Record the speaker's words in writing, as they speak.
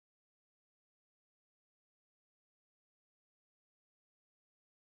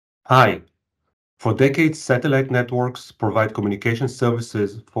Hi. For decades, satellite networks provide communication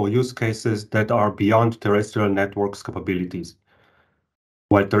services for use cases that are beyond terrestrial networks' capabilities.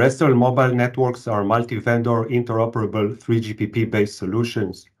 While terrestrial mobile networks are multi-vendor interoperable 3GPP-based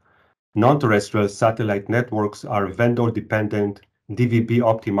solutions, non-terrestrial satellite networks are vendor-dependent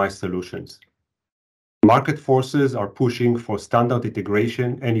DVB-optimized solutions. Market forces are pushing for standard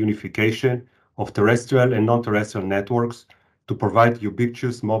integration and unification of terrestrial and non-terrestrial networks to provide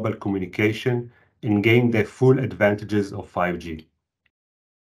ubiquitous mobile communication and gain the full advantages of 5G.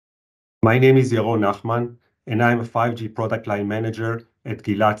 My name is Yaron Nachman, and I'm a 5G product line manager at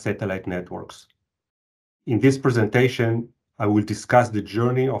Gilat Satellite Networks. In this presentation, I will discuss the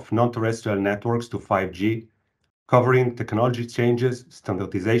journey of non-terrestrial networks to 5G, covering technology changes,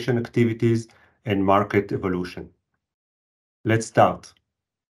 standardization activities, and market evolution. Let's start.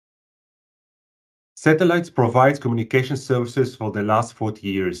 Satellites provide communication services for the last 40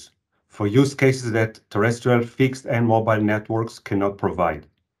 years for use cases that terrestrial fixed and mobile networks cannot provide.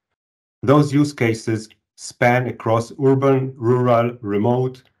 Those use cases span across urban, rural,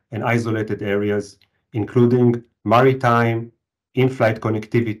 remote, and isolated areas, including maritime, in-flight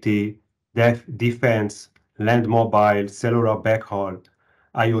connectivity, defense, land mobile, cellular backhaul,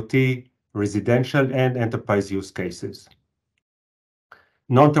 IoT, residential, and enterprise use cases.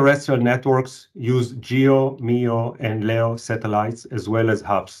 Non-terrestrial networks use GEO, MEO, and LEO satellites as well as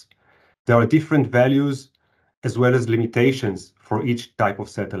hubs. There are different values as well as limitations for each type of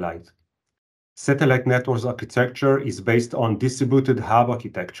satellite. Satellite networks architecture is based on distributed hub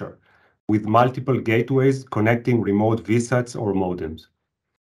architecture with multiple gateways connecting remote VSATs or modems.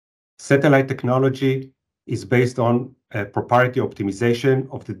 Satellite technology is based on a proprietary optimization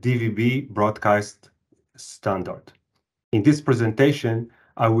of the DVB broadcast standard. In this presentation,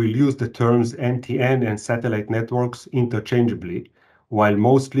 I will use the terms NTN and satellite networks interchangeably, while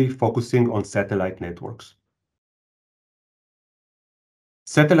mostly focusing on satellite networks.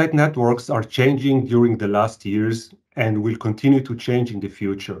 Satellite networks are changing during the last years and will continue to change in the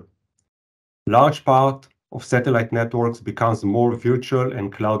future. Large part of satellite networks becomes more virtual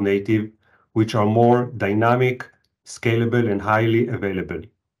and cloud native, which are more dynamic, scalable, and highly available.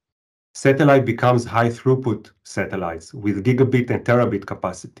 Satellite becomes high-throughput satellites with gigabit and terabit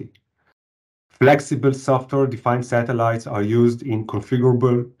capacity. Flexible software-defined satellites are used with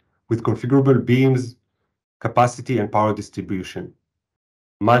configurable beams, capacity, and power distribution.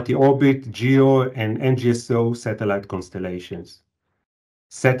 Multi-orbit, GEO, and NGSO satellite constellations.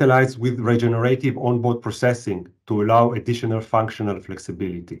 Satellites with regenerative onboard processing to allow additional functional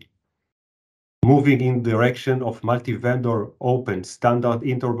flexibility. Moving in the direction of multi-vendor open standard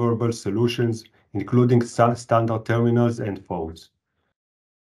interoperable solutions, including standard terminals and phones.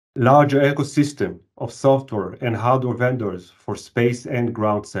 Larger ecosystem of software and hardware vendors for space and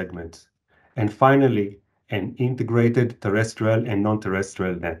ground segments. And finally, an integrated terrestrial and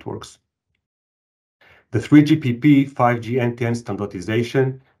non-terrestrial networks. The 3GPP 5G NTN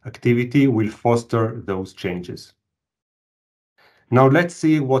standardization activity will foster those changes. Now let's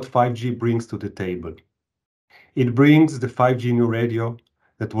see what 5G brings to the table. It brings the 5G new radio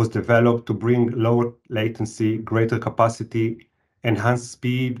that was developed to bring lower latency, greater capacity, enhanced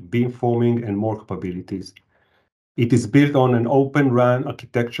speed, beamforming, and more capabilities. It is built on an open RAN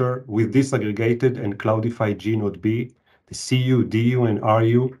architecture with disaggregated and cloudified G-Node B, the CU, DU, and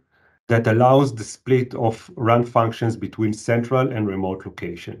RU, that allows the split of RAN functions between central and remote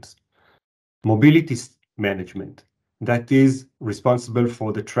locations. Mobility management, that is responsible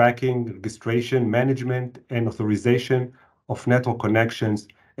for the tracking, registration, management, and authorization of network connections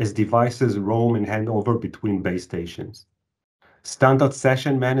as devices roam and hand over between base stations. Standard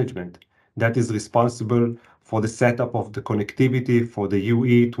session management, that is responsible for the setup of the connectivity for the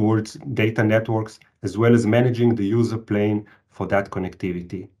UE towards data networks, as well as managing the user plane for that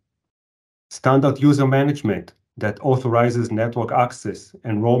connectivity. Standard user management, that authorizes network access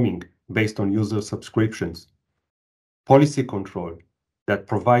and roaming based on user subscriptions. Policy control, that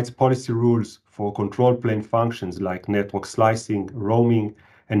provides policy rules for control plane functions like network slicing, roaming,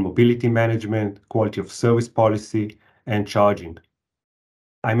 and mobility management, quality of service policy, and charging.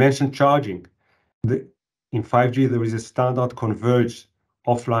 I mentioned charging. In 5G, there is a standard converged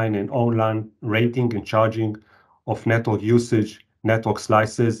offline and online rating and charging of network usage, network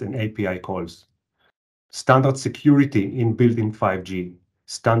slices, and API calls. Standard security inbuilt in 5G,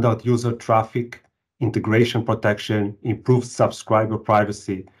 standard user traffic, integration protection, improved subscriber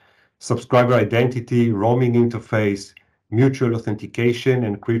privacy, subscriber identity, roaming interface, mutual authentication,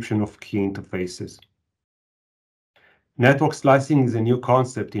 and encryption of key interfaces. Network slicing is a new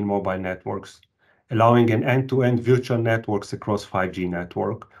concept in mobile networks, allowing an end-to-end virtual networks across 5G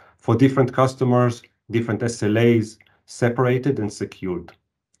network for different customers, different SLAs, separated and secured.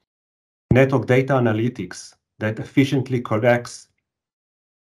 Network data analytics that efficiently collects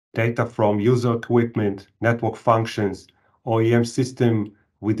data from user equipment, network functions, OEM system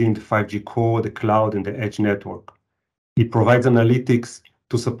within the 5G core, the cloud, and the edge network. It provides analytics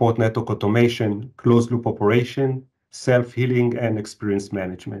to support network automation, closed-loop operation, self-healing, and experience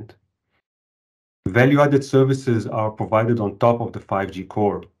management. Value-added services are provided on top of the 5G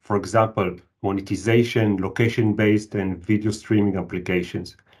core. For example, monetization, location-based, and video streaming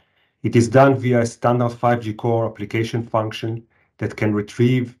applications. It is done via a standard 5G core application function that can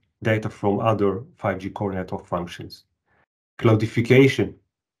retrieve data from other 5G core network functions. Cloudification.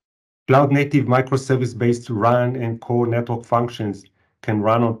 Cloud-native microservice-based RAN and core network functions can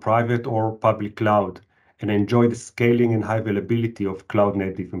run on private or public cloud and enjoy the scaling and high availability of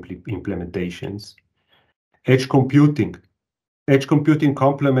cloud-native implementations. Edge computing. Edge computing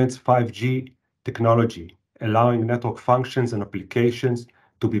complements 5G technology, allowing network functions and applications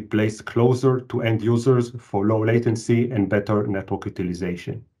to be placed closer to end users for low latency and better network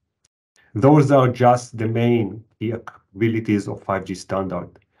utilization. Those are just the main capabilities of 5G standard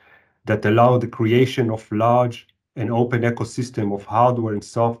that allow the creation of large and open ecosystem of hardware and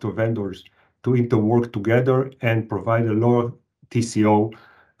software vendors to interwork together and provide a lower TCO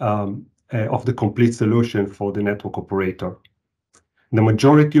of the complete solution for the network operator. The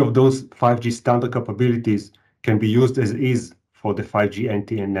majority of those 5G standard capabilities can be used as is for the 5G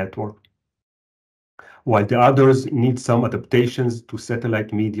NTN network, while the others need some adaptations to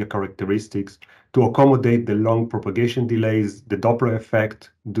satellite media characteristics to accommodate the long propagation delays, the Doppler effect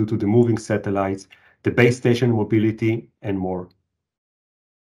due to the moving satellites, the base station mobility, and more.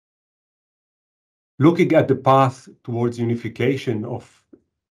 Looking at the path towards unification of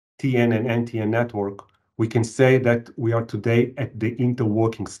TN and NTN network, we can say that we are today at the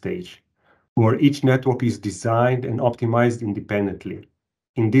interworking stage, where each network is designed and optimized independently.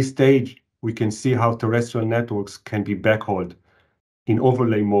 In this stage, we can see how terrestrial networks can be backhauled in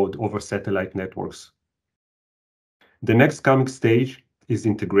overlay mode over satellite networks. The next coming stage is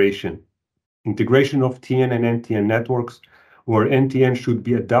integration. Integration of TN and NTN networks, where NTN should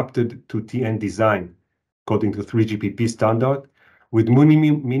be adapted to TN design according to 3GPP standard, with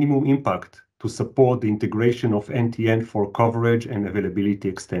minimum impact to support the integration of NTN for coverage and availability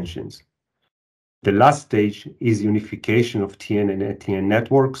extensions. The last stage is unification of TN and NTN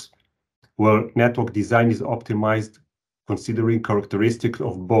networks, where network design is optimized considering characteristics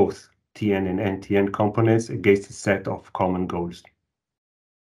of both TN and NTN components against a set of common goals.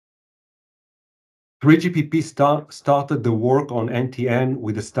 3GPP started the work on NTN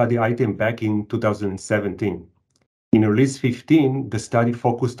with a study item back in 2017. In Release 15, the study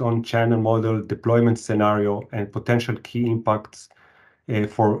focused on channel model, deployment scenario, and potential key impacts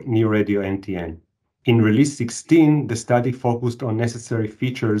for new radio NTN. In Release 16, the study focused on necessary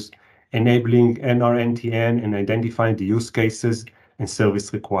features enabling NR-NTN and identifying the use cases and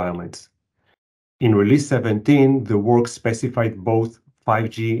service requirements. In Release 17, the work specified both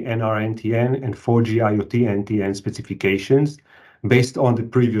 5G NR-NTN and 4G IoT NTN specifications based on the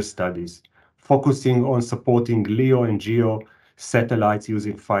previous studies, focusing on supporting LEO and GEO satellites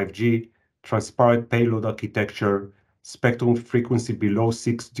using 5G, transparent payload architecture, spectrum frequency below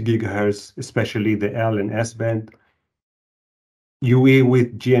 6 GHz, especially the L and S band, UE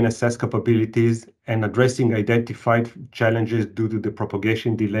with GNSS capabilities, and addressing identified challenges due to the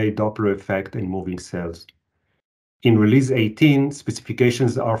propagation delay, Doppler effect, and moving cells. In Release 18,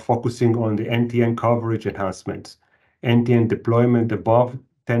 specifications are focusing on the NTN coverage enhancements, NTN deployment above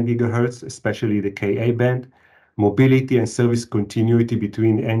 10 GHz, especially the Ka band, mobility and service continuity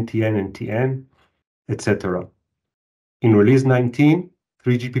between NTN and TN, etc. In Release 19,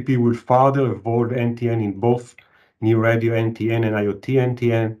 3GPP will further evolve NTN in both new radio NTN and IoT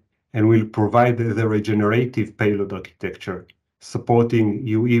NTN, and will provide the regenerative payload architecture, supporting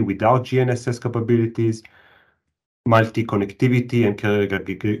UE without GNSS capabilities, multi-connectivity and carrier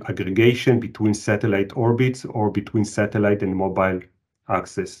aggregation between satellite orbits or between satellite and mobile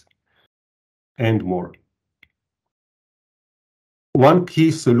access, and more. One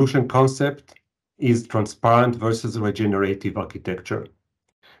key solution concept is transparent versus regenerative architecture.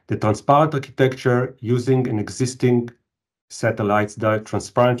 The transparent architecture using an existing satellites that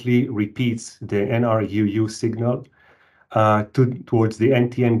transparently repeats the NR-UU signal towards the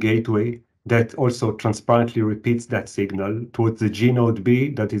NTN gateway that also transparently repeats that signal towards the G node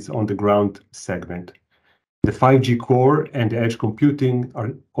B that is on the ground segment. The 5G core and the edge computing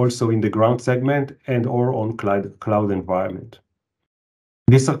are also in the ground segment and or on cloud environment.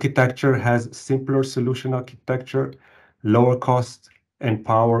 This architecture has simpler solution architecture, lower cost, and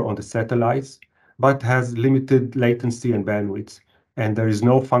power on the satellites, but has limited latency and bandwidth, and there is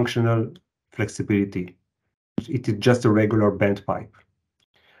no functional flexibility. It is just a regular bent pipe.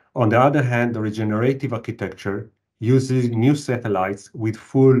 On the other hand, the regenerative architecture uses new satellites with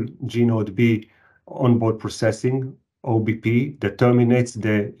full G-Node B onboard processing, OBP, that terminates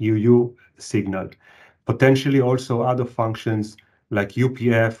the UU signal. Potentially also other functions like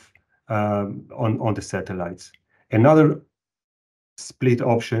UPF on the satellites. Another split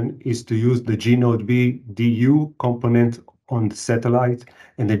option is to use the G-Node B DU component on the satellite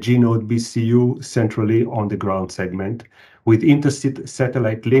and the G-Node B CU centrally on the ground segment, with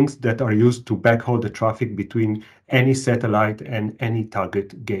inter-satellite links that are used to backhaul the traffic between any satellite and any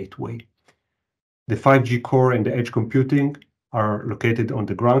target gateway. The 5G core and the edge computing are located on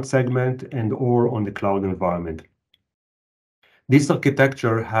the ground segment and or on the cloud environment. This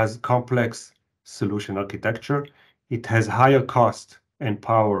architecture has complex solution architecture. It has higher cost and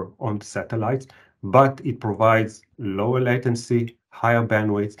power on the satellites, but it provides lower latency, higher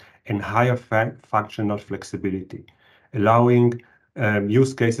bandwidth, and higher functional flexibility, allowing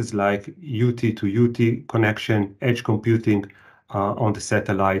use cases like UT to UT connection, edge computing on the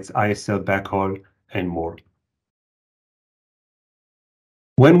satellites, ISL backhaul, and more.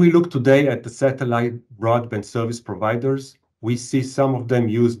 When we look today at the satellite broadband service providers, we see some of them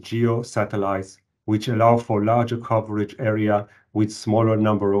use GEO satellites, which allow for larger coverage area with smaller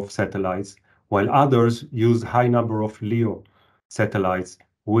number of satellites, while others use high number of LEO satellites,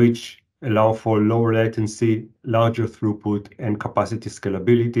 which allow for lower latency, larger throughput, and capacity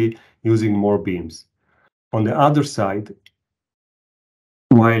scalability using more beams. On the other side,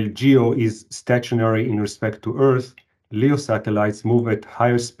 while GEO is stationary in respect to Earth, LEO satellites move at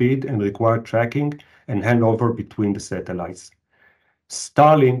higher speed and require tracking and handover between the satellites.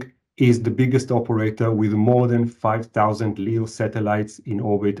 Starlink is the biggest operator with more than 5,000 LEO satellites in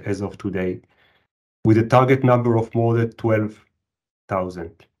orbit as of today, with a target number of more than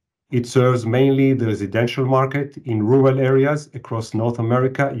 12,000. It serves mainly the residential market in rural areas across North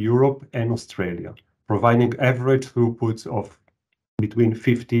America, Europe, and Australia, providing average throughputs of between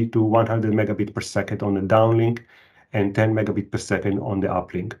 50 to 100 megabit per second on the downlink and 10 megabit per second on the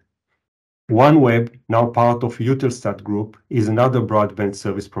uplink. OneWeb, now part of Eutelsat Group, is another broadband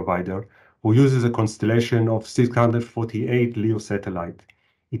service provider who uses a constellation of 648 LEO satellites.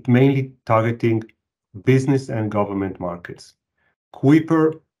 It mainly targeting business and government markets.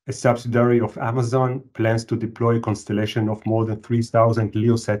 Kuiper, a subsidiary of Amazon, plans to deploy a constellation of more than 3,000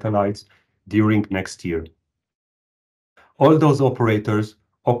 LEO satellites during next year. All those operators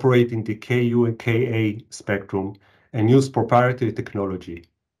operate in the Ku and Ka spectrum and use proprietary technology,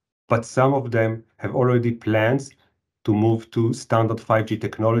 but some of them have already plans to move to standard 5G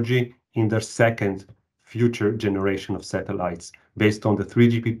technology in their second future generation of satellites based on the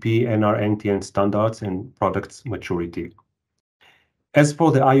 3GPP, NR-NTN standards and products maturity. As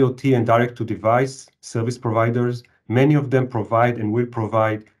for the IoT and direct-to-device service providers, many of them provide and will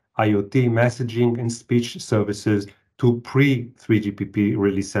provide IoT messaging and speech services to pre-3GPP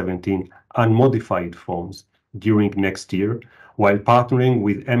Release 17 unmodified phones during next year, while partnering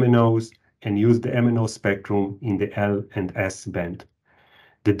with MNOs and use the MNO spectrum in the L and S band.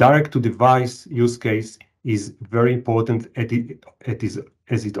 The direct-to-device use case is very important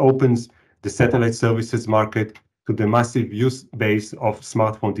as it opens the satellite services market to the massive use base of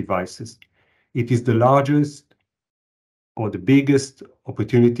smartphone devices. It is the largest or the biggest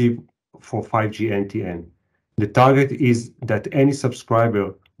opportunity for 5G NTN. The target is that any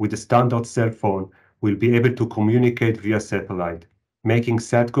subscriber with a standard cell phone will be able to communicate via satellite, making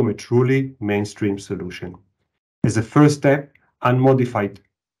Satcom a truly mainstream solution. As a first step, unmodified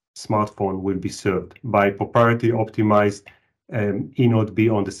smartphone will be served by proprietary optimized E-Node B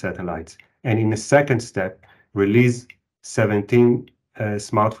on the satellites. And in a second step, Release 17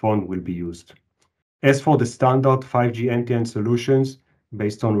 smartphone will be used. As for the standard 5G NTN solutions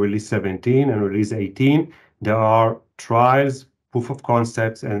based on Release 17 and Release 18, there are trials, proof of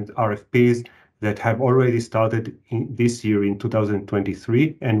concepts, and RFPs that have already started this year in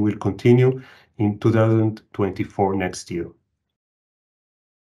 2023 and will continue in 2024 next year.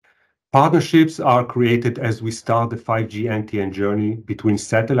 Partnerships are created as we start the 5G NTN journey between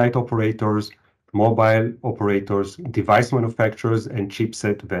satellite operators, mobile operators, device manufacturers, and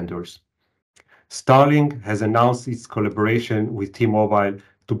chipset vendors. Starlink has announced its collaboration with T-Mobile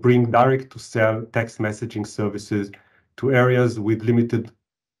to bring direct-to-cell text messaging services to areas with limited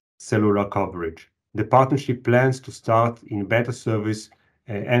cellular coverage. The partnership plans to start in beta service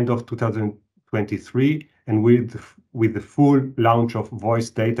end of 2023 and with the full launch of voice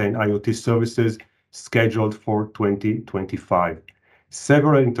data and IoT services scheduled for 2025.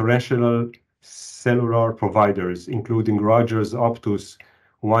 Several international cellular providers, including Rogers, Optus,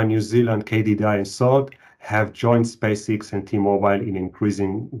 One New Zealand, KDDI, and Salt, have joined SpaceX and T-Mobile in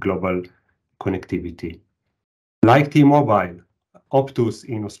increasing global connectivity. Like T-Mobile, Optus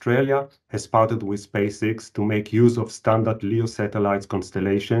in Australia has partnered with SpaceX to make use of standard LEO satellites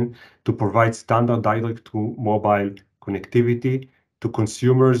constellation to provide standard direct-to-mobile connectivity to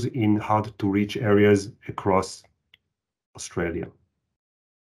consumers in hard-to-reach areas across Australia.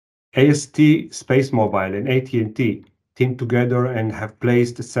 AST SpaceMobile and AT&T teamed together and have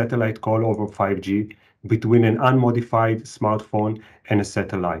placed a satellite call over 5G between an unmodified smartphone and a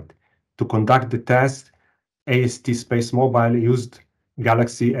satellite. To conduct the test, AST SpaceMobile used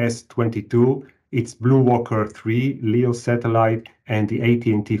Galaxy S22, its BlueWalker 3 LEO satellite, and the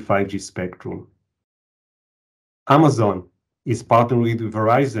AT&T 5G spectrum. Amazon is partnering with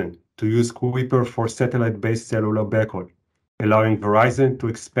Verizon to use Kuiper for satellite-based cellular backhaul, allowing Verizon to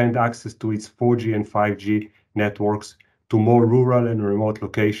expand access to its 4G and 5G networks to more rural and remote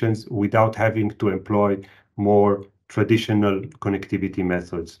locations without having to employ more traditional connectivity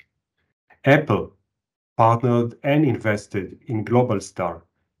methods. Apple partnered and invested in Globalstar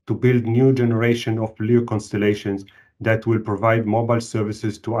to build new generation of LEO constellations that will provide mobile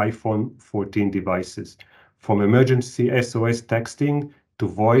services to iPhone 14 devices, from emergency SOS texting to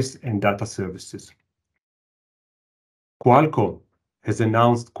voice and data services. Qualcomm has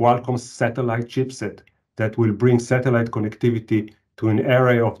announced Qualcomm's satellite chipset that will bring satellite connectivity to an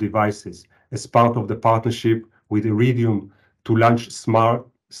array of devices as part of the partnership with Iridium to launch smart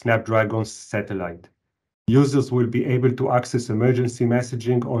Snapdragon satellite. Users will be able to access emergency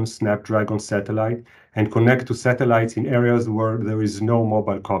messaging on Snapdragon satellite and connect to satellites in areas where there is no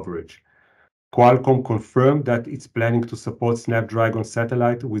mobile coverage. Qualcomm confirmed that it's planning to support Snapdragon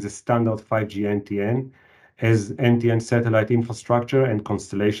satellite with a standard 5G NTN as NTN satellite infrastructure and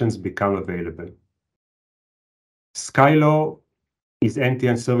constellations become available. Skylo is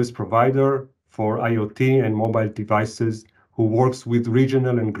NTN service provider for IoT and mobile devices who works with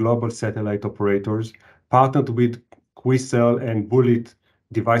regional and global satellite operators, partnered with Quicell and Bullet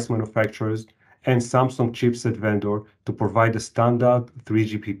device manufacturers and Samsung chipset vendor to provide a standard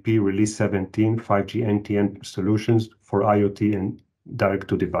 3GPP Release 17 5G NTN solutions for IoT and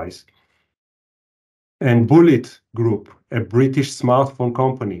direct-to-device. And Bullet Group, a British smartphone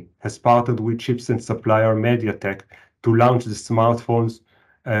company, has partnered with chipset supplier MediaTek to launch the smartphones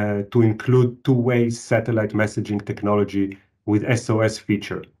to include two-way satellite messaging technology with SOS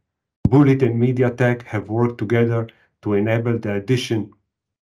feature. Bullet and MediaTek have worked together to enable the addition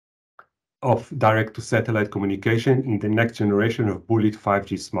of direct-to-satellite communication in the next generation of Bullet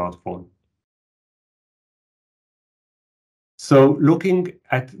 5G smartphone. So looking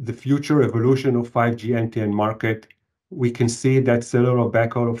at the future evolution of 5G NTN market, we can see that cellular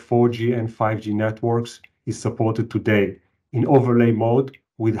backhaul of 4G and 5G networks is supported today in overlay mode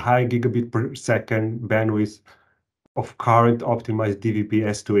with high gigabit per second bandwidth of current optimized DVB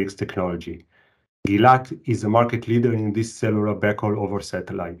S2X technology. Gilat is a market leader in this cellular backhaul over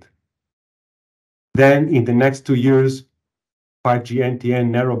satellite. Then in the next 2 years, 5G NTN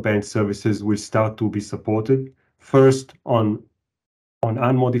narrowband services will start to be supported, first on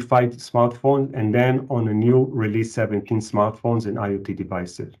unmodified smartphones and then on a new Release 17 smartphones and IoT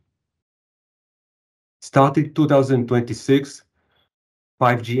devices. Starting 2026,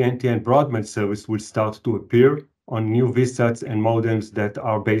 5G NTN broadband service will start to appear on new VSATs and modems that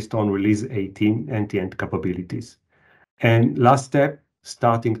are based on Release 18 NTN capabilities. And last step,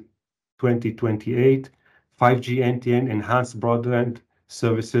 starting 2028, 5G NTN enhanced broadband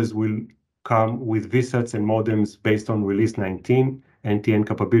services will come with VSATs and modems based on Release 19 NTN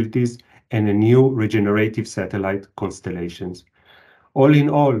capabilities and a new regenerative satellite constellations. All in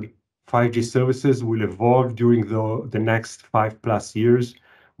all, 5G services will evolve during the next 5+ years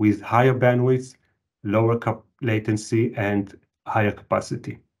with higher bandwidth, lower latency, and higher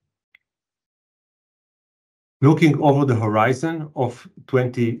capacity. Looking over the horizon of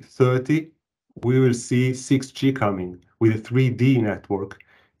 2030, we will see 6G coming with a 3D network,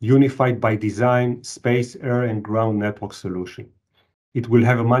 unified by design, space, air, and ground network solution. It will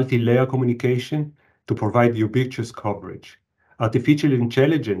have a multi-layer communication to provide ubiquitous coverage. Artificial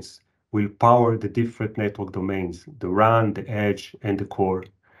intelligence will power the different network domains, the RAN, the edge, and the core.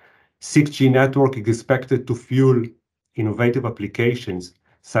 6G network is expected to fuel innovative applications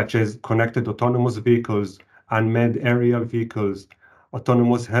such as connected autonomous vehicles, unmanned aerial vehicles,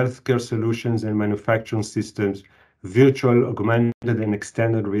 autonomous healthcare solutions and manufacturing systems, virtual, augmented, and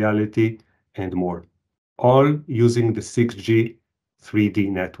extended reality, and more, all using the 6G 3D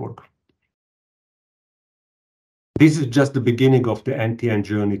network. This is just the beginning of the end-to-end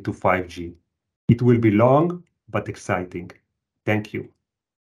journey to 5G. It will be long but exciting. Thank you.